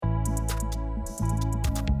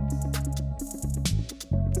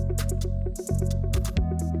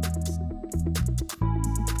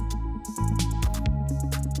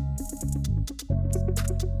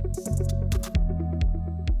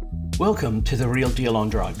Welcome to The Real Deal on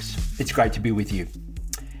Drugs. It's great to be with you.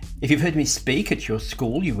 If you've heard me speak at your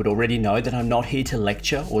school, you would already know that I'm not here to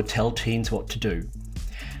lecture or tell teens what to do.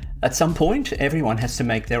 At some point, everyone has to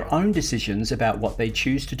make their own decisions about what they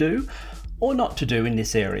choose to do or not to do in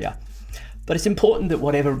this area. But it's important that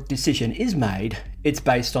whatever decision is made, it's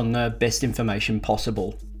based on the best information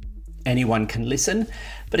possible. Anyone can listen,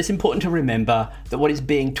 but it's important to remember that what is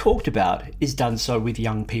being talked about is done so with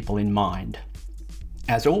young people in mind.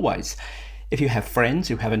 As always, if you have friends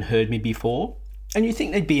who haven't heard me before and you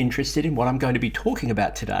think they'd be interested in what I'm going to be talking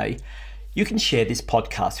about today, you can share this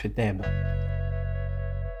podcast with them.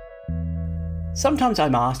 Sometimes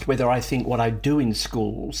I'm asked whether I think what I do in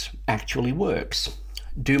schools actually works.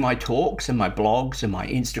 Do my talks and my blogs and my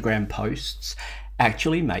Instagram posts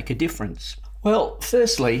actually make a difference? Well,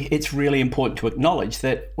 firstly, it's really important to acknowledge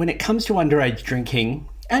that when it comes to underage drinking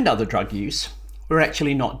and other drug use, we're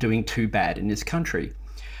actually not doing too bad in this country.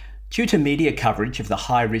 Due to media coverage of the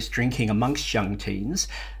high-risk drinking amongst young teens,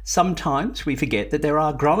 sometimes we forget that there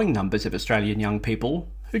are growing numbers of Australian young people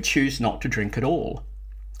who choose not to drink at all.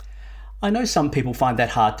 I know some people find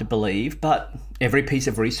that hard to believe, but every piece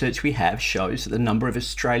of research we have shows that the number of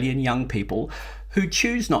Australian young people who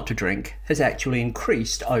choose not to drink has actually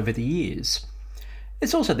increased over the years.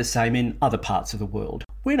 It's also the same in other parts of the world.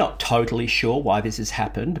 We're not totally sure why this has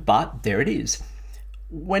happened, but there it is.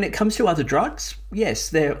 When it comes to other drugs, yes,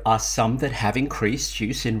 there are some that have increased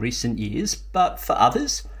use in recent years, but for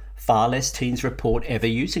others, far less teens report ever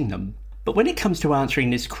using them. But when it comes to answering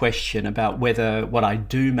this question about whether what I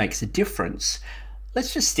do makes a difference,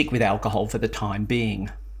 let's just stick with alcohol for the time being.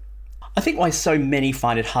 I think why so many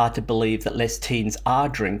find it hard to believe that less teens are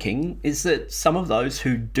drinking is that some of those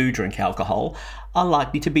who do drink alcohol are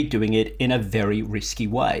likely to be doing it in a very risky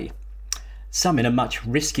way. Some in a much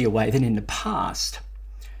riskier way than in the past.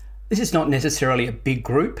 This is not necessarily a big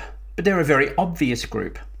group, but they're a very obvious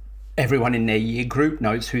group. Everyone in their year group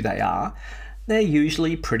knows who they are. They're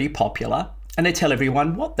usually pretty popular, and they tell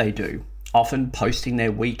everyone what they do, often posting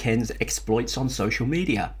their weekends' exploits on social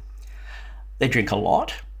media. They drink a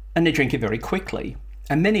lot, and they drink it very quickly,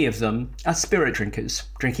 and many of them are spirit drinkers,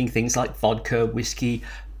 drinking things like vodka, whiskey,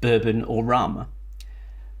 bourbon, or rum.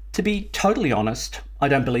 To be totally honest, I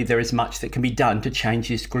don't believe there is much that can be done to change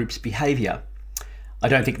this group's behaviour. I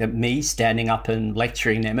don't think that me standing up and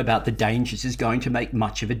lecturing them about the dangers is going to make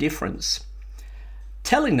much of a difference.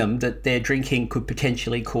 Telling them that their drinking could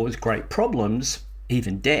potentially cause great problems,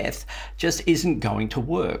 even death, just isn't going to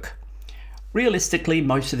work. Realistically,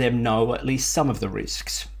 most of them know at least some of the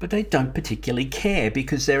risks, but they don't particularly care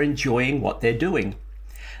because they're enjoying what they're doing.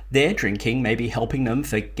 Their drinking may be helping them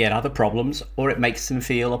forget other problems, or it makes them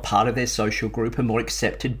feel a part of their social group and more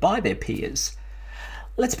accepted by their peers.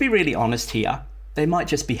 Let's be really honest here. They might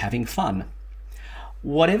just be having fun.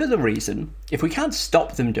 Whatever the reason, if we can't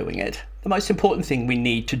stop them doing it, the most important thing we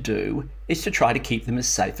need to do is to try to keep them as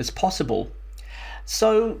safe as possible.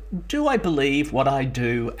 So, do I believe what I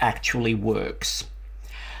do actually works?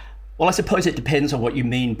 Well, I suppose it depends on what you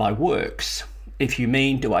mean by works. If you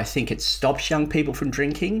mean, do I think it stops young people from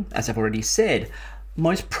drinking? As I've already said,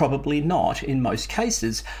 most probably not in most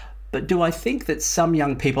cases. But do I think that some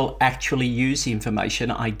young people actually use the information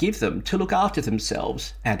I give them to look after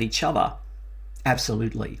themselves and each other?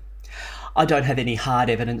 Absolutely. I don't have any hard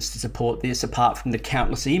evidence to support this apart from the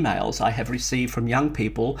countless emails I have received from young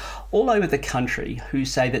people all over the country who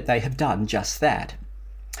say that they have done just that.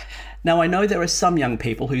 Now, I know there are some young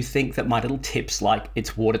people who think that my little tips like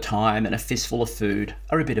it's water time and a fistful of food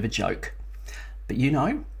are a bit of a joke. But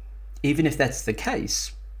even if that's the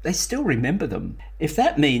case, they still remember them. If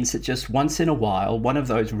that means that just once in a while, one of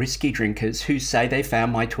those risky drinkers who say they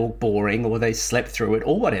found my talk boring or they slept through it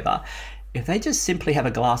or whatever, if they just simply have a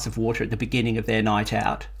glass of water at the beginning of their night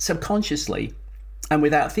out, subconsciously, and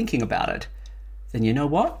without thinking about it, then you know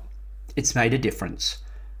what? It's made a difference.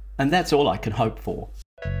 And that's all I can hope for.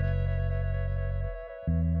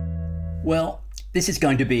 Well, this is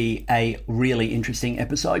going to be a really interesting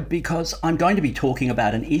episode because I'm going to be talking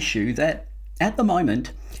about an issue that, at the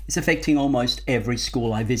moment, is affecting almost every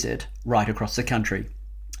school I visit right across the country,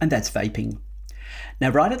 and that's vaping. Now,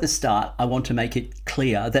 right at the start, I want to make it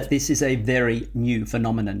clear that this is a very new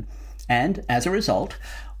phenomenon, and as a result,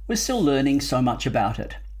 we're still learning so much about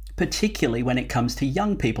it, particularly when it comes to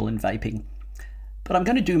young people and vaping. But I'm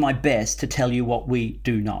going to do my best to tell you what we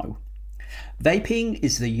do know. Vaping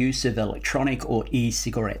is the use of electronic or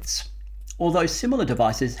e-cigarettes. Although similar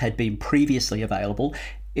devices had been previously available,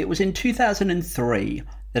 it was in 2003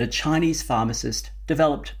 that a Chinese pharmacist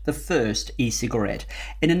developed the first e-cigarette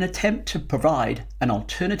in an attempt to provide an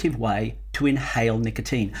alternative way to inhale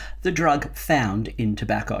nicotine, the drug found in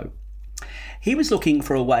tobacco. He was looking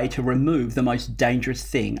for a way to remove the most dangerous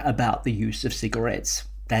thing about the use of cigarettes.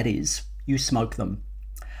 That is, you smoke them.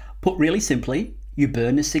 Put really simply, you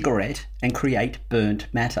burn a cigarette and create burnt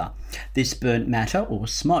matter. This burnt matter, or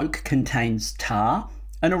smoke, contains tar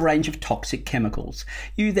and a range of toxic chemicals.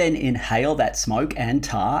 You then inhale that smoke and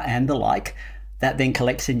tar and the like. That then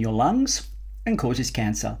collects in your lungs and causes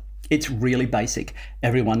cancer. It's really basic.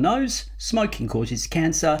 Everyone knows smoking causes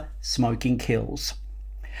cancer, smoking kills.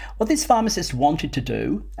 What this pharmacist wanted to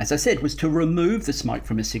do, as I said, was to remove the smoke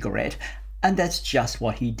from a cigarette, and that's just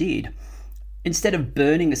what he did. Instead of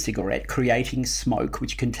burning a cigarette, creating smoke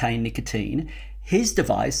which contained nicotine, his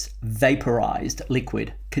device vaporized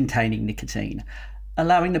liquid containing nicotine,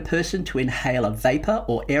 allowing the person to inhale a vapor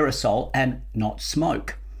or aerosol and not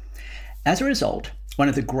smoke. As a result, one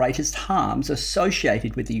of the greatest harms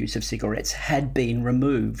associated with the use of cigarettes had been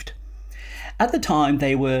removed. At the time,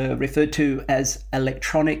 they were referred to as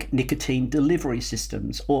electronic nicotine delivery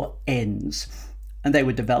systems, or ENDS, and they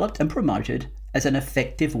were developed and promoted as an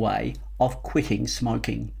effective way of quitting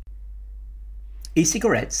smoking.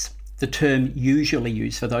 E-cigarettes, the term usually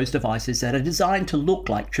used for those devices that are designed to look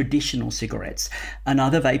like traditional cigarettes, and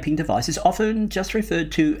other vaping devices, often just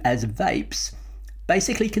referred to as vapes,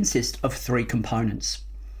 basically consist of three components: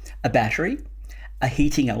 a battery, a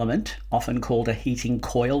heating element, often called a heating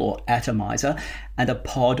coil or atomizer, and a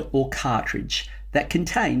pod or cartridge that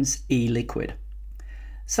contains e-liquid.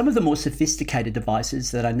 Some of the more sophisticated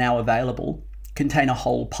devices that are now available contain a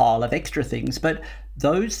whole pile of extra things, but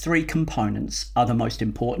those three components are the most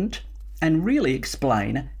important and really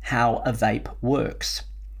explain how a vape works.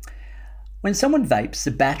 When someone vapes,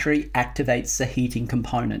 the battery activates the heating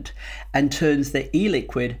component and turns the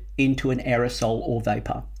e-liquid into an aerosol or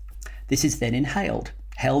vapor. This is then inhaled,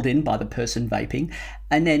 held in by the person vaping,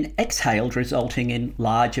 and then exhaled, resulting in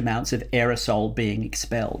large amounts of aerosol being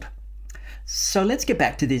expelled. So let's get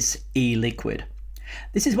back to this e-liquid.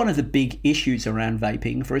 This is one of the big issues around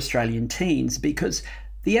vaping for Australian teens, because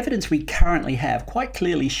the evidence we currently have quite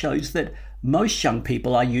clearly shows that most young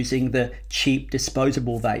people are using the cheap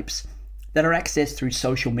disposable vapes that are accessed through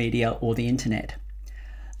social media or the internet.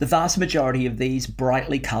 The vast majority of these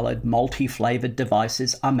brightly coloured, multi-flavoured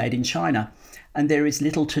devices are made in China, and there is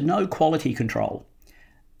little to no quality control.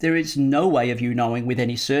 There is no way of you knowing with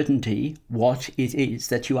any certainty what it is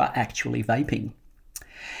that you are actually vaping.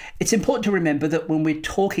 It's important to remember that when we're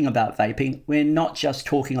talking about vaping, we're not just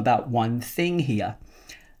talking about one thing here.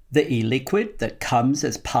 The e-liquid that comes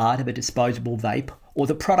as part of a disposable vape, or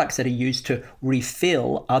the products that are used to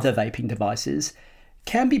refill other vaping devices,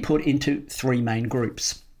 can be put into three main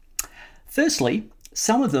groups. Firstly,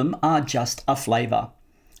 some of them are just a flavour,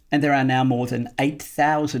 and there are now more than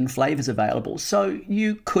 8,000 flavours available, so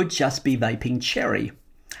you could just be vaping cherry.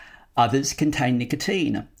 Others contain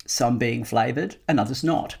nicotine, some being flavoured and others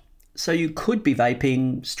not, so you could be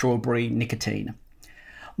vaping strawberry nicotine.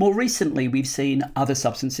 More recently, we've seen other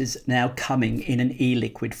substances now coming in an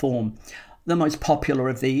e-liquid form. The most popular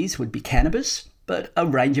of these would be cannabis, but a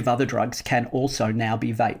range of other drugs can also now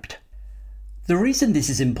be vaped. The reason this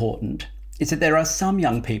is important is that there are some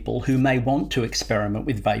young people who may want to experiment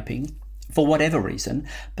with vaping for whatever reason,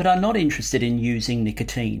 but are not interested in using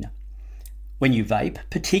nicotine. When you vape,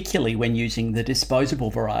 particularly when using the disposable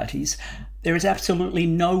varieties, there is absolutely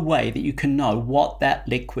no way that you can know what that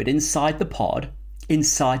liquid inside the pod,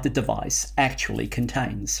 inside the device, actually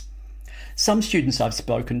contains. Some students I've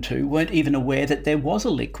spoken to weren't even aware that there was a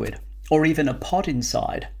liquid or even a pod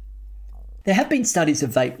inside. There have been studies of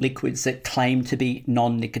vape liquids that claim to be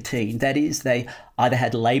non-nicotine. That is, they either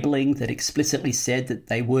had labelling that explicitly said that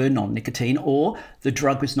they were non-nicotine, or the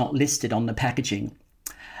drug was not listed on the packaging.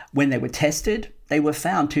 When they were tested, they were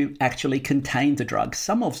found to actually contain the drug,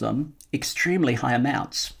 some of them extremely high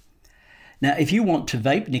amounts. Now, if you want to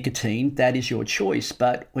vape nicotine, that is your choice,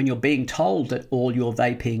 but when you're being told that all your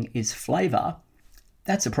vaping is flavour,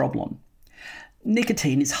 that's a problem.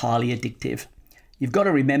 Nicotine is highly addictive. You've got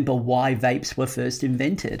to remember why vapes were first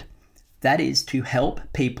invented. That is to help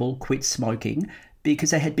people quit smoking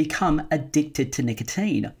because they had become addicted to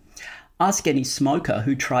nicotine. Ask any smoker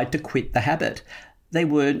who tried to quit the habit. They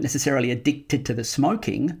weren't necessarily addicted to the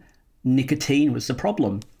smoking. Nicotine was the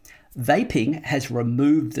problem. Vaping has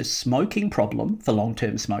removed the smoking problem for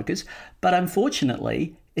long-term smokers, but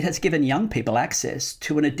unfortunately, it has given young people access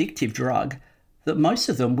to an addictive drug that most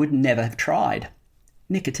of them would never have tried: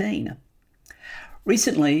 nicotine.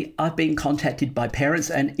 Recently, I've been contacted by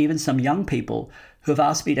parents and even some young people who have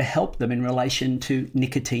asked me to help them in relation to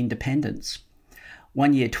nicotine dependence.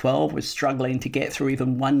 One Year 12 was struggling to get through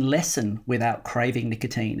even one lesson without craving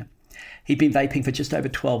nicotine. He'd been vaping for just over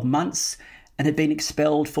 12 months, and had been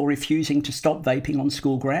expelled for refusing to stop vaping on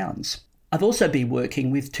school grounds. I've also been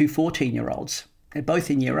working with two 14-year-olds, they're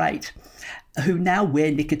both in year 8, who now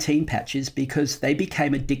wear nicotine patches because they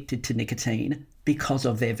became addicted to nicotine because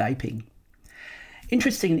of their vaping.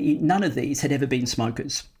 Interestingly, none of these had ever been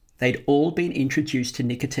smokers. They'd all been introduced to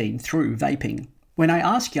nicotine through vaping. When I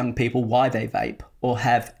ask young people why they vape or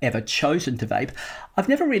have ever chosen to vape, I've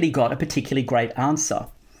never really got a particularly great answer.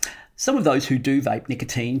 Some of those who do vape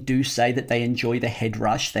nicotine do say that they enjoy the head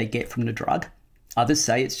rush they get from the drug. Others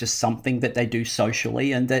say it's just something that they do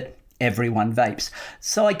socially and that everyone vapes.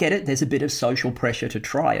 So I get it, there's a bit of social pressure to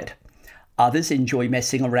try it. Others enjoy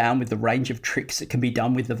messing around with the range of tricks that can be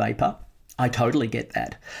done with the vapor. I totally get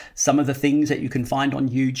that. Some of the things that you can find on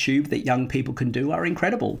YouTube that young people can do are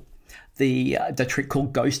incredible. The trick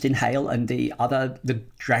called Ghost Inhale and the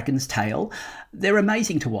Dragon's Tail, they're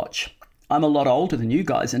amazing to watch. I'm a lot older than you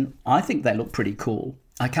guys and I think they look pretty cool.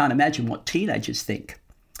 I can't imagine what teenagers think.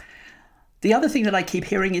 The other thing that I keep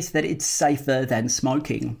hearing is that it's safer than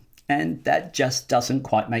smoking, and that just doesn't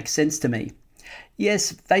quite make sense to me.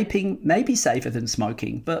 Yes, vaping may be safer than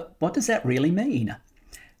smoking, but what does that really mean?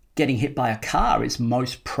 Getting hit by a car is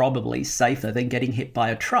most probably safer than getting hit by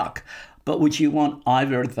a truck, but would you want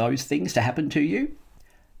either of those things to happen to you?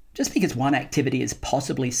 Just because one activity is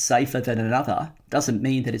possibly safer than another doesn't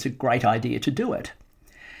mean that it's a great idea to do it.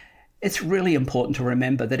 It's really important to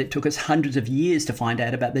remember that it took us hundreds of years to find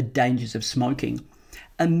out about the dangers of smoking,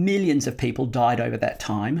 and millions of people died over that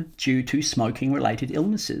time due to smoking-related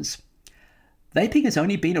illnesses. Vaping has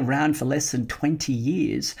only been around for less than 20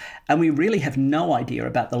 years, and we really have no idea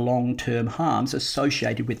about the long-term harms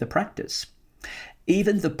associated with the practice.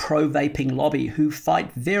 Even the pro-vaping lobby, who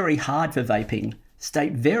fight very hard for vaping,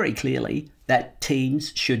 state very clearly that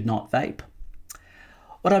teens should not vape.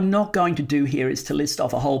 What I'm not going to do here is to list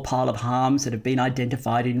off a whole pile of harms that have been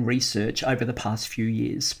identified in research over the past few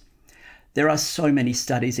years. There are so many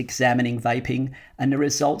studies examining vaping, and the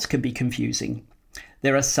results can be confusing.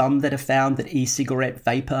 There are some that have found that e-cigarette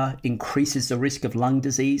vapor increases the risk of lung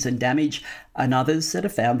disease and damage, and others that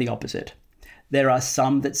have found the opposite. There are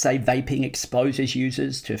some that say vaping exposes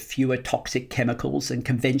users to fewer toxic chemicals than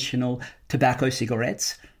conventional tobacco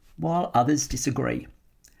cigarettes, while others disagree.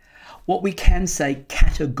 What we can say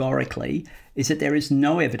categorically is that there is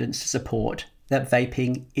no evidence to support that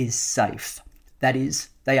vaping is safe. That is,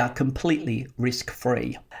 they are completely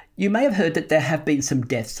risk-free. You may have heard that there have been some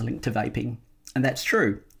deaths linked to vaping, and that's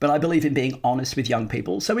true, but I believe in being honest with young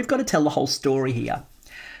people, so we've got to tell the whole story here.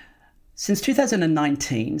 Since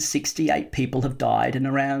 2019, 68 people have died and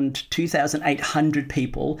around 2,800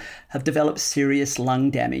 people have developed serious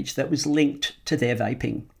lung damage that was linked to their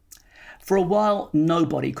vaping. For a while,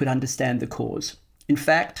 nobody could understand the cause. In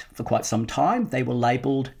fact, for quite some time, they were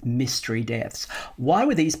labelled mystery deaths. Why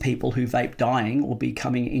were these people who vape dying or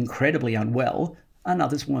becoming incredibly unwell and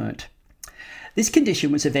others weren't? This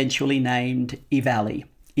condition was eventually named EVALI,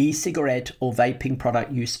 e-cigarette or vaping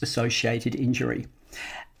product use associated injury.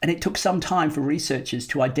 And it took some time for researchers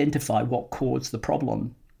to identify what caused the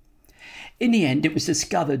problem. In the end, it was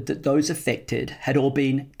discovered that those affected had all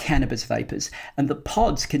been cannabis vapors, and the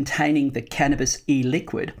pods containing the cannabis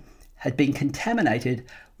e-liquid had been contaminated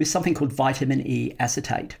with something called vitamin E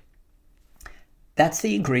acetate. That's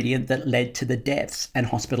the ingredient that led to the deaths and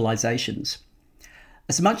hospitalizations.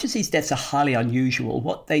 As much as these deaths are highly unusual,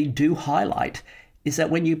 what they do highlight is that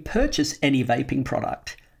when you purchase any vaping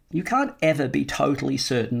product, you can't ever be totally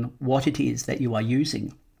certain what it is that you are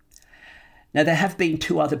using. Now, there have been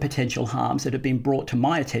two other potential harms that have been brought to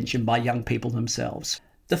my attention by young people themselves.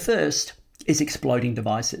 The first is exploding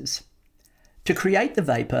devices. To create the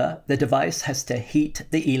vapor, the device has to heat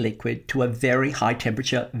the e-liquid to a very high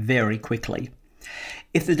temperature very quickly.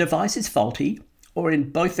 If the device is faulty, or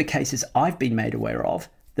in both the cases I've been made aware of,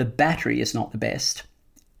 the battery is not the best,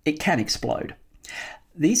 it can explode.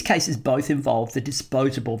 These cases both involve the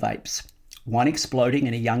disposable vapes, one exploding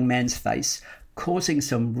in a young man's face, causing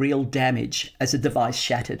some real damage as the device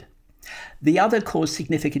shattered. The other caused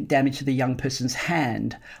significant damage to the young person's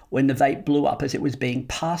hand when the vape blew up as it was being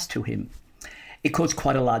passed to him. It caused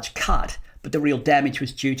quite a large cut, but the real damage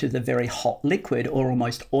was due to the very hot liquid, or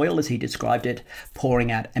almost oil as he described it,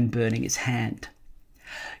 pouring out and burning his hand.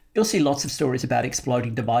 You'll see lots of stories about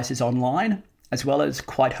exploding devices online, as well as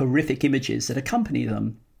quite horrific images that accompany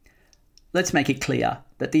them. Let's make it clear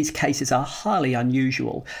that these cases are highly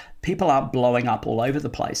unusual. People aren't blowing up all over the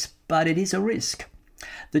place, but it is a risk.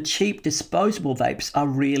 The cheap disposable vapes are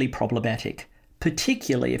really problematic,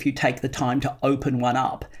 particularly if you take the time to open one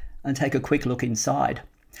up and take a quick look inside.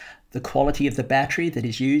 The quality of the battery that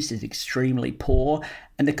is used is extremely poor,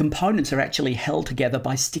 and the components are actually held together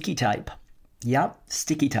by sticky tape. Yep,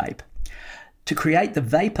 sticky tape. To create the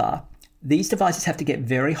vapor, these devices have to get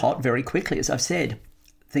very hot very quickly. As I've said,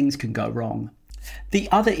 things can go wrong. The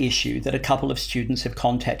other issue that a couple of students have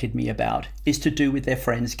contacted me about is to do with their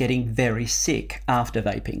friends getting very sick after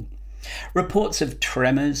vaping. Reports of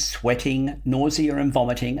tremors, sweating, nausea and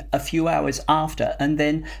vomiting a few hours after, and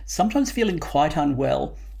then sometimes feeling quite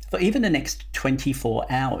unwell for even the next 24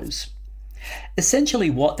 hours. Essentially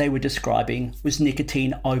what they were describing was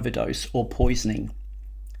nicotine overdose or poisoning.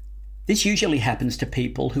 This usually happens to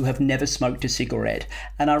people who have never smoked a cigarette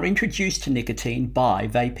and are introduced to nicotine by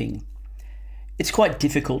vaping. It's quite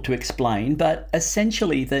difficult to explain, but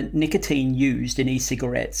essentially the nicotine used in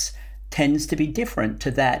e-cigarettes tends to be different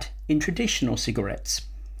to that in traditional cigarettes.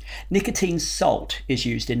 Nicotine salt is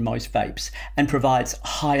used in most vapes and provides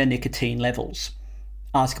higher nicotine levels.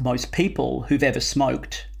 Ask most people who've ever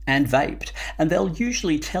smoked and vaped, and they'll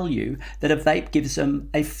usually tell you that a vape gives them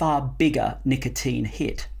a far bigger nicotine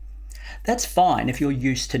hit. That's fine if you're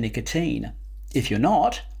used to nicotine. If you're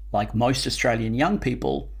not, like most Australian young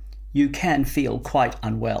people, you can feel quite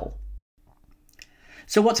unwell.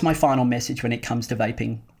 So what's my final message when it comes to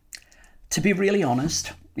vaping? To be really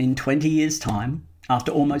honest, in 20 years' time,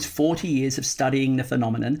 after almost 40 years of studying the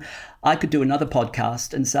phenomenon, I could do another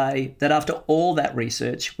podcast and say that after all that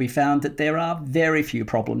research, we found that there are very few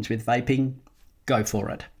problems with vaping. Go for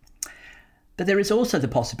it. But there is also the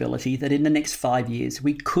possibility that in the next 5 years,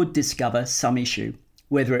 we could discover some issue,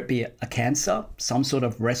 whether it be a cancer, some sort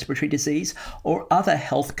of respiratory disease, or other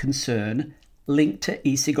health concern linked to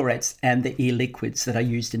e-cigarettes and the e-liquids that are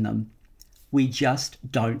used in them. We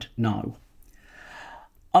just don't know.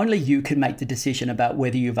 Only you can make the decision about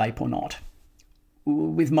whether you vape or not.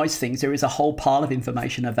 With most things, there is a whole pile of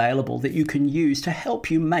information available that you can use to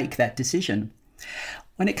help you make that decision.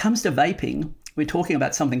 When it comes to vaping, we're talking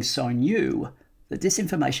about something so new that this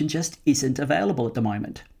information just isn't available at the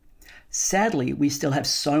moment. Sadly, we still have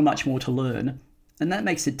so much more to learn, and that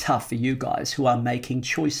makes it tough for you guys who are making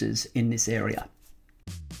choices in this area.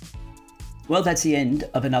 Well, that's the end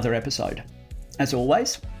of another episode. As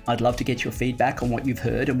always, I'd love to get your feedback on what you've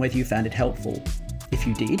heard and whether you found it helpful. If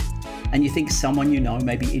you did, and you think someone you know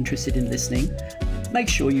may be interested in listening, make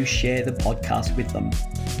sure you share the podcast with them.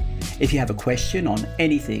 If you have a question on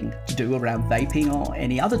anything to do around vaping or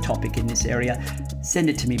any other topic in this area, send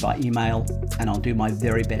it to me by email and I'll do my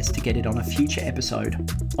very best to get it on a future episode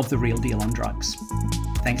of The Real Deal on Drugs.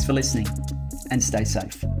 Thanks for listening and stay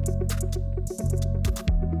safe.